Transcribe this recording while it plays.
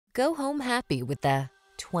Go home happy with the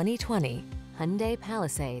 2020 Hyundai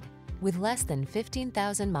Palisade. With less than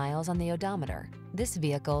 15,000 miles on the odometer, this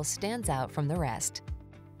vehicle stands out from the rest.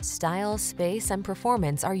 Style, space, and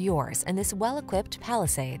performance are yours in this well-equipped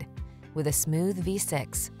Palisade. With a smooth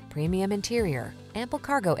V6, premium interior, ample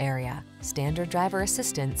cargo area, standard driver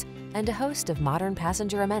assistance, and a host of modern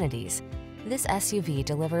passenger amenities, this SUV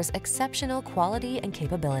delivers exceptional quality and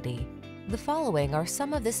capability. The following are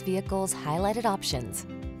some of this vehicle's highlighted options: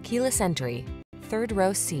 keyless entry, third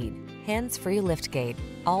row seat, hands-free liftgate,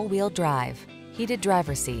 all-wheel drive, heated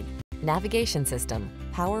driver's seat, navigation system,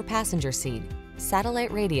 power passenger seat,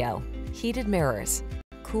 satellite radio, heated mirrors,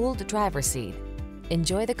 cooled driver's seat.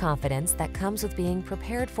 Enjoy the confidence that comes with being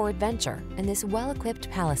prepared for adventure in this well-equipped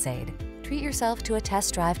Palisade. Treat yourself to a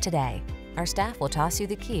test drive today. Our staff will toss you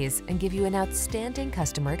the keys and give you an outstanding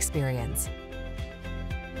customer experience.